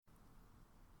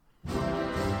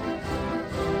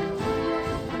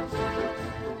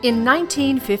In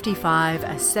 1955,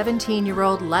 a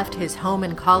 17-year-old left his home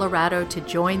in Colorado to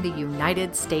join the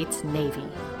United States Navy.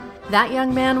 That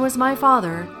young man was my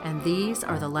father, and these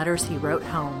are the letters he wrote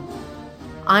home.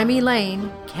 I'm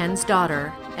Elaine, Ken's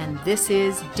daughter, and this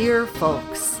is Dear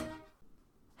Folks.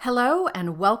 Hello,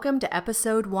 and welcome to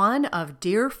episode 1 of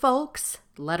Dear Folks,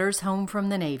 Letters Home from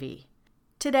the Navy.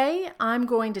 Today, I'm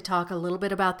going to talk a little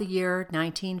bit about the year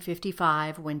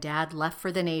 1955 when Dad left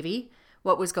for the Navy,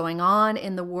 what was going on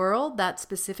in the world that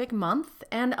specific month,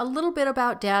 and a little bit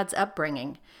about Dad's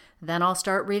upbringing. Then I'll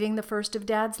start reading the first of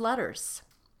Dad's letters.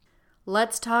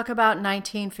 Let's talk about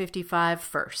 1955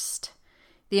 first.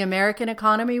 The American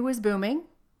economy was booming.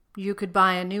 You could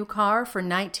buy a new car for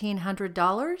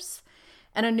 $1,900,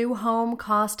 and a new home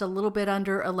cost a little bit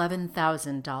under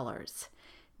 $11,000.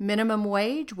 Minimum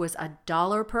wage was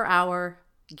 $1 per hour,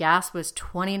 gas was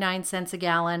 29 cents a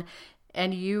gallon,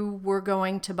 and you were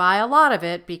going to buy a lot of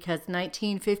it because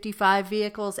 1955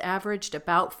 vehicles averaged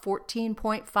about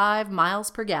 14.5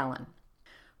 miles per gallon.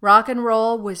 Rock and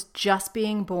roll was just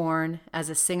being born as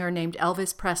a singer named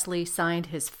Elvis Presley signed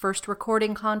his first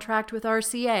recording contract with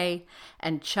RCA,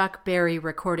 and Chuck Berry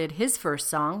recorded his first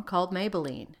song called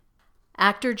Maybelline.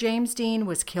 Actor James Dean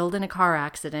was killed in a car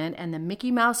accident, and the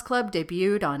Mickey Mouse Club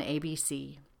debuted on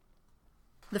ABC.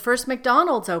 The first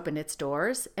McDonald's opened its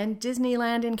doors, and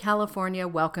Disneyland in California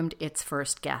welcomed its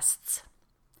first guests.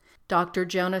 Dr.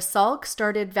 Jonas Salk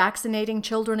started vaccinating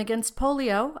children against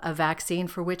polio, a vaccine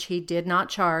for which he did not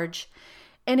charge.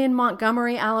 And in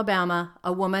Montgomery, Alabama,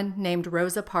 a woman named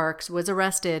Rosa Parks was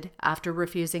arrested after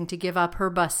refusing to give up her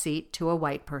bus seat to a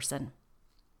white person.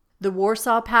 The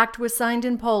Warsaw Pact was signed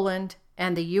in Poland,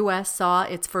 and the U.S. saw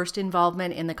its first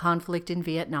involvement in the conflict in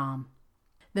Vietnam.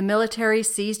 The military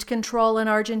seized control in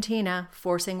Argentina,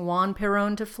 forcing Juan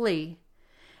Perón to flee.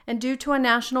 And due to a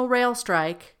national rail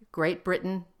strike, Great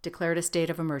Britain declared a state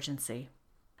of emergency.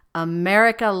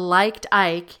 America liked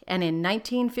Ike, and in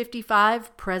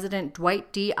 1955, President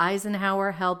Dwight D.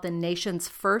 Eisenhower held the nation's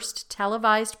first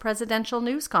televised presidential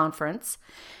news conference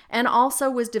and also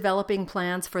was developing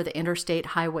plans for the interstate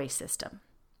highway system.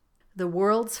 The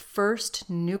world's first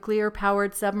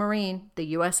nuclear-powered submarine,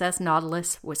 the USS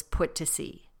Nautilus, was put to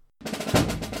sea.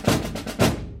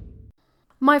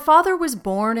 My father was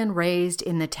born and raised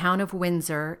in the town of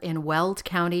Windsor in Weld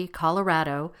County,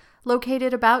 Colorado,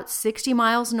 located about 60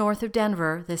 miles north of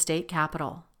Denver, the state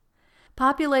capital.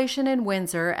 Population in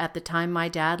Windsor at the time my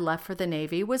dad left for the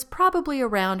Navy was probably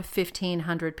around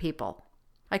 1,500 people.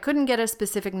 I couldn't get a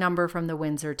specific number from the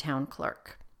Windsor town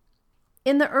clerk.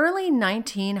 In the early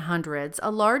 1900s, a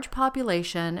large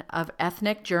population of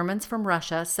ethnic Germans from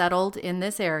Russia settled in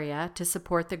this area to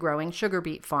support the growing sugar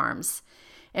beet farms.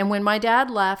 And when my dad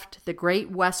left, the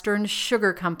Great Western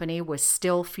Sugar Company was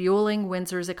still fueling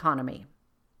Windsor's economy.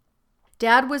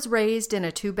 Dad was raised in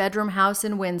a 2-bedroom house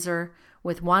in Windsor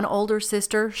with one older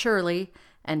sister, Shirley,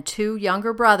 and 2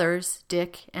 younger brothers,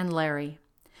 Dick and Larry.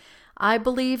 I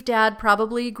believe Dad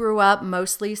probably grew up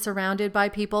mostly surrounded by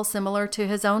people similar to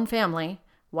his own family,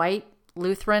 white,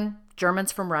 Lutheran,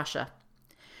 Germans from Russia.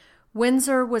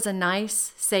 Windsor was a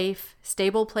nice, safe,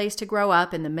 stable place to grow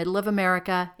up in the middle of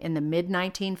America in the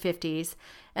mid-1950s,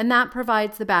 and that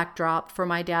provides the backdrop for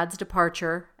my dad's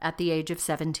departure at the age of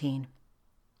 17.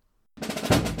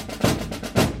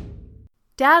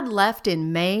 Dad left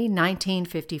in May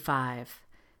 1955.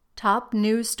 Top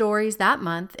news stories that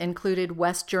month included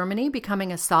West Germany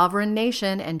becoming a sovereign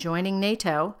nation and joining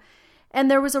NATO, and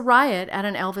there was a riot at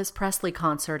an Elvis Presley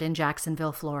concert in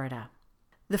Jacksonville, Florida.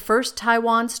 The first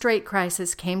Taiwan Strait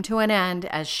crisis came to an end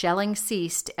as shelling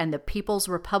ceased and the People's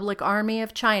Republic Army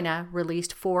of China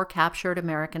released 4 captured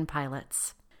American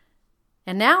pilots.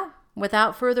 And now,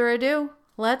 without further ado,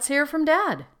 let's hear from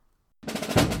Dad.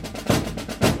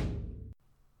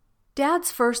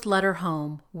 Dad's first letter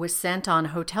home was sent on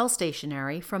hotel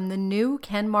stationery from the new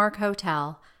Kenmark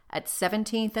Hotel at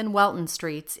 17th and Welton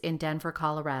Streets in Denver,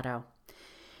 Colorado.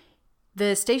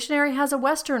 The stationery has a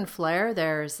Western flair.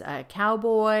 There's a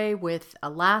cowboy with a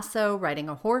lasso riding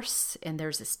a horse, and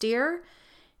there's a steer.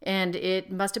 And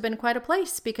it must have been quite a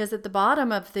place because at the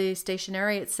bottom of the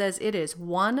stationery it says it is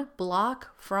 1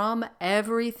 block from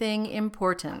everything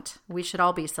important. We should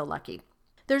all be so lucky.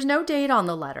 There's no date on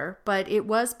the letter, but it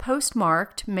was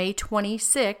postmarked May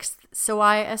 26th, so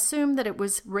I assume that it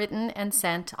was written and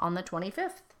sent on the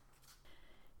 25th.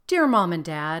 Dear Mom and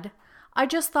Dad, I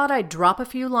just thought I'd drop a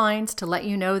few lines to let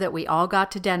you know that we all got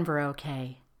to Denver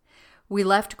okay. We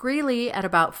left Greeley at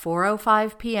about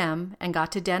 4:05 p.m. and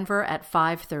got to Denver at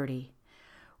 5:30.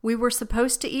 We were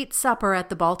supposed to eat supper at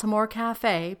the Baltimore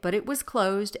Cafe, but it was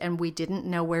closed and we didn't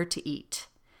know where to eat.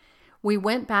 We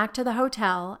went back to the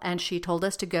hotel and she told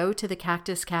us to go to the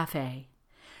Cactus Cafe.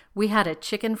 We had a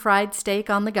chicken fried steak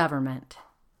on the government.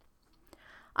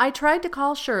 I tried to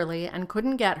call Shirley and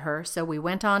couldn't get her, so we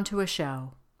went on to a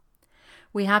show.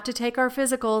 We have to take our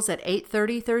physicals at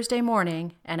 8:30 Thursday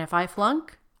morning, and if I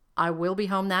flunk, I will be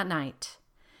home that night.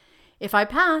 If I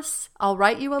pass, I'll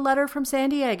write you a letter from San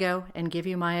Diego and give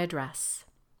you my address.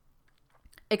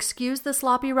 Excuse the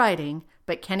sloppy writing,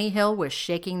 but Kenny Hill was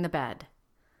shaking the bed.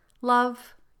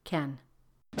 Love, Ken.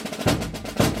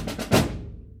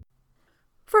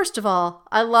 First of all,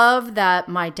 I love that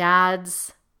my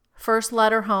dad's first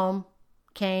letter home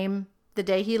came the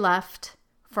day he left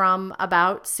from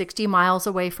about 60 miles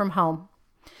away from home.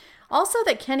 Also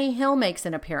that Kenny Hill makes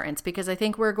an appearance because I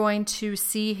think we're going to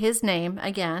see his name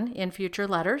again in future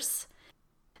letters.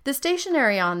 The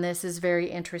stationery on this is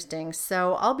very interesting,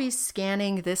 so I'll be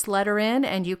scanning this letter in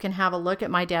and you can have a look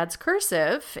at my dad's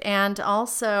cursive and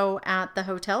also at the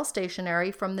hotel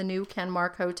stationery from the new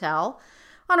Kenmark Hotel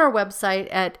on our website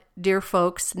at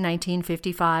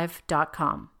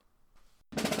dearfolks1955.com.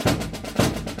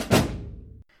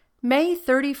 May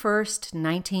 31st,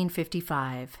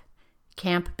 1955.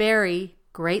 Camp Barry,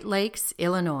 Great Lakes,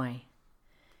 Illinois.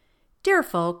 Dear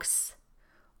folks,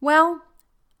 well,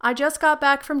 I just got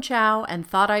back from Chow and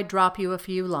thought I'd drop you a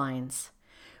few lines.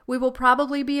 We will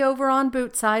probably be over on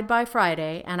Bootside by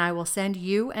Friday, and I will send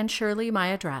you and Shirley my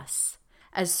address.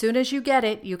 As soon as you get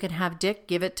it, you can have Dick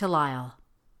give it to Lyle.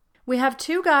 We have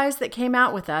 2 guys that came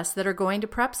out with us that are going to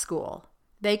prep school.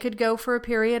 They could go for a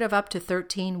period of up to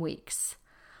 13 weeks.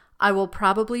 I will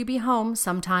probably be home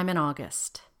sometime in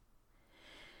August.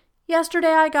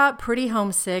 Yesterday I got pretty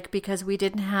homesick because we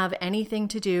didn't have anything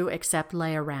to do except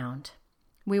lay around.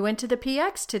 We went to the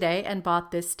PX today and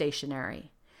bought this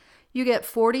stationery. You get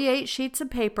 48 sheets of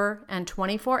paper and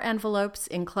 24 envelopes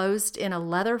enclosed in a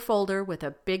leather folder with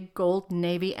a big gold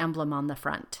Navy emblem on the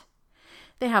front.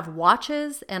 They have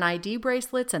watches and ID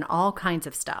bracelets and all kinds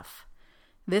of stuff.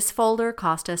 This folder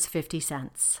cost us 50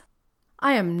 cents.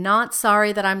 I am not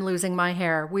sorry that I'm losing my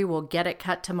hair. We will get it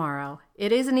cut tomorrow.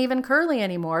 It isn't even curly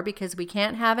anymore because we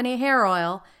can't have any hair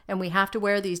oil and we have to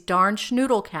wear these darn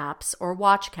schnoodle caps or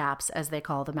watch caps as they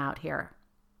call them out here.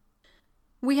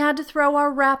 We had to throw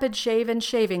our Rapid Shave and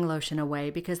shaving lotion away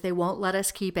because they won't let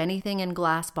us keep anything in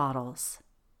glass bottles.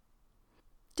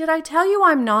 Did I tell you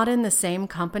I'm not in the same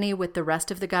company with the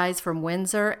rest of the guys from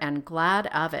Windsor, and glad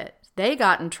of it? They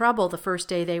got in trouble the first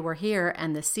day they were here,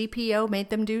 and the CPO made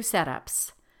them do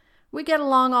setups. We get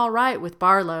along all right with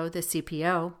Barlow, the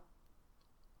CPO.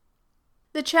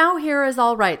 The chow here is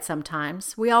all right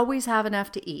sometimes. We always have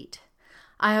enough to eat.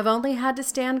 I have only had to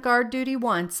stand guard duty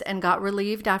once and got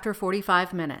relieved after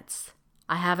 45 minutes.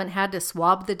 I haven't had to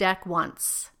swab the deck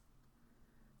once.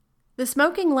 The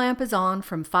smoking lamp is on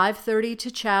from 5:30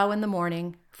 to chow in the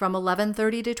morning, from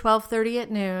 11:30 to 12:30 at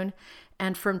noon,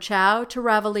 and from chow to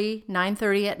reveille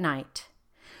 9:30 at night.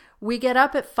 We get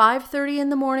up at 5:30 in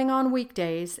the morning on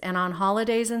weekdays, and on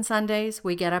holidays and Sundays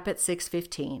we get up at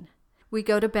 6:15. We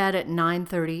go to bed at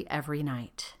 9:30 every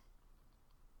night.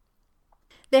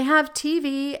 They have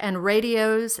TV and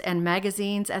radios and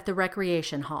magazines at the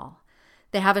recreation hall.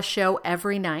 They have a show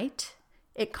every night.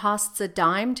 It costs a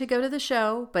dime to go to the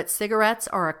show, but cigarettes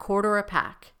are a quarter a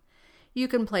pack. You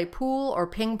can play pool or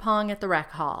ping pong at the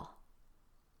rec hall.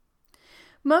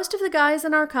 Most of the guys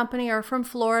in our company are from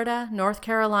Florida, North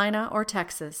Carolina, or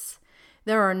Texas.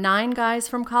 There are 9 guys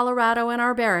from Colorado in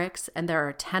our barracks, and there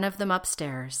are 10 of them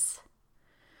upstairs.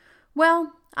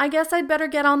 Well, I guess I'd better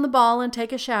get on the ball and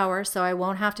take a shower so I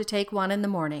won't have to take one in the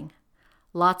morning.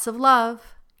 Lots of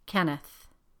love, Kenneth.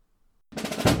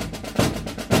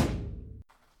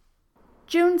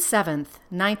 June 7th,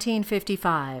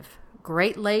 1955,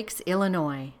 Great Lakes,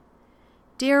 Illinois.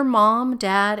 Dear Mom,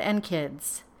 Dad, and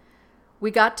kids,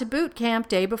 we got to boot camp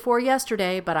day before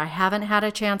yesterday, but I haven't had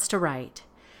a chance to write.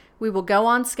 We will go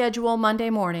on schedule Monday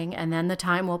morning, and then the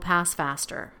time will pass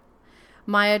faster.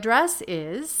 My address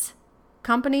is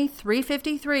Company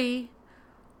 353,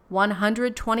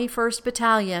 121st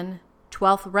Battalion,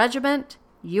 12th Regiment,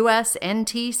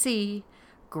 USNTC,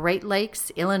 Great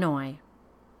Lakes, Illinois.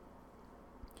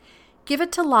 Give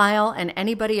it to Lyle and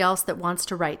anybody else that wants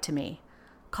to write to me.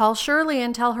 Call Shirley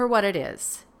and tell her what it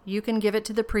is. You can give it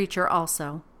to the preacher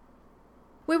also.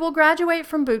 We will graduate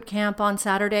from boot camp on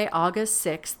Saturday, August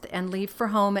 6th and leave for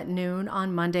home at noon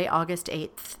on Monday, August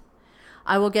 8th.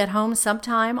 I will get home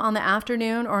sometime on the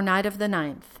afternoon or night of the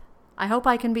 9th. I hope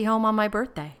I can be home on my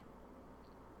birthday.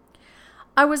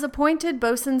 I was appointed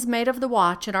bosun's mate of the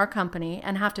watch in our company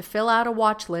and have to fill out a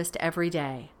watch list every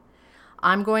day.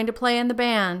 I'm going to play in the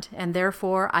band, and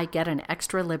therefore I get an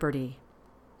extra liberty.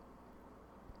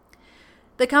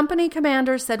 The company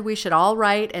commander said we should all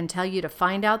write and tell you to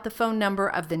find out the phone number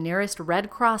of the nearest Red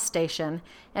Cross station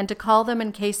and to call them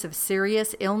in case of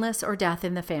serious illness or death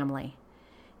in the family.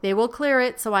 They will clear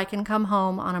it so I can come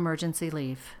home on emergency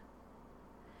leave.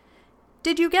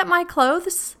 Did you get my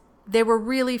clothes? They were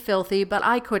really filthy, but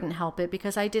I couldn't help it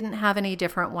because I didn't have any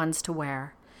different ones to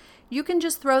wear. You can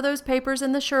just throw those papers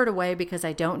in the shirt away because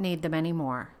I don't need them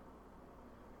anymore.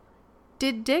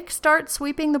 Did Dick start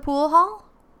sweeping the pool hall?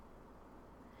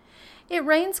 It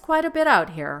rains quite a bit out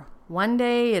here. One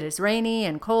day it is rainy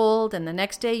and cold, and the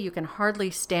next day you can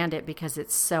hardly stand it because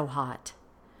it's so hot.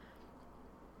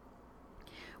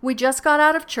 We just got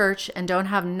out of church and don't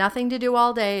have nothing to do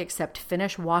all day except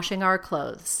finish washing our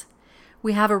clothes.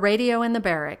 We have a radio in the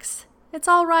barracks. It's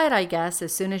all right, I guess,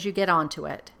 as soon as you get onto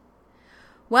it.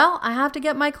 Well, I have to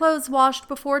get my clothes washed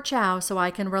before chow so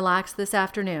I can relax this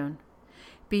afternoon.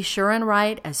 Be sure and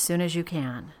write as soon as you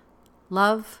can.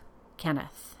 Love,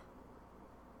 Kenneth.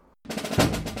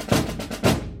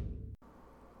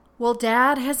 Well,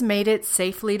 Dad has made it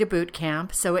safely to boot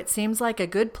camp, so it seems like a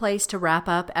good place to wrap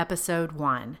up episode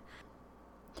 1.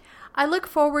 I look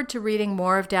forward to reading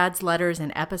more of Dad's letters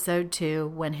in episode 2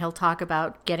 when he'll talk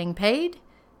about getting paid,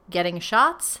 getting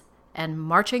shots, and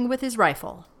marching with his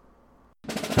rifle.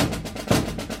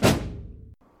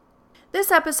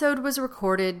 This episode was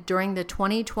recorded during the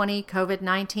 2020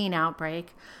 COVID-19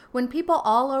 outbreak when people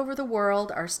all over the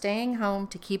world are staying home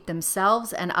to keep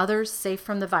themselves and others safe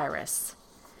from the virus.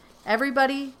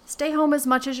 Everybody, stay home as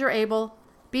much as you're able,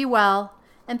 be well,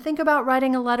 and think about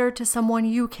writing a letter to someone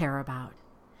you care about.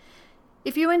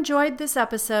 If you enjoyed this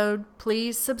episode,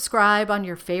 please subscribe on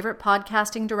your favorite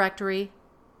podcasting directory.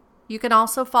 You can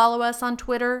also follow us on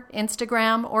Twitter,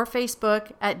 Instagram, or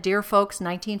Facebook at Dear Folks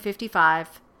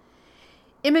 1955.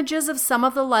 Images of some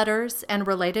of the letters and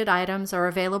related items are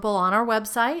available on our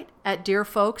website at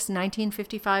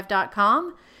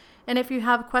dearfolks1955.com. And if you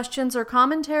have questions or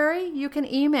commentary, you can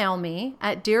email me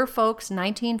at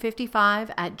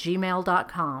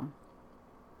dearfolks1955@gmail.com.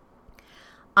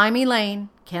 I'm Elaine,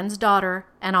 Ken's daughter,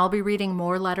 and I'll be reading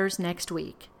more letters next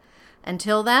week.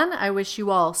 Until then, I wish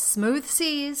you all smooth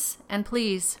seas, and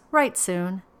please write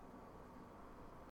soon.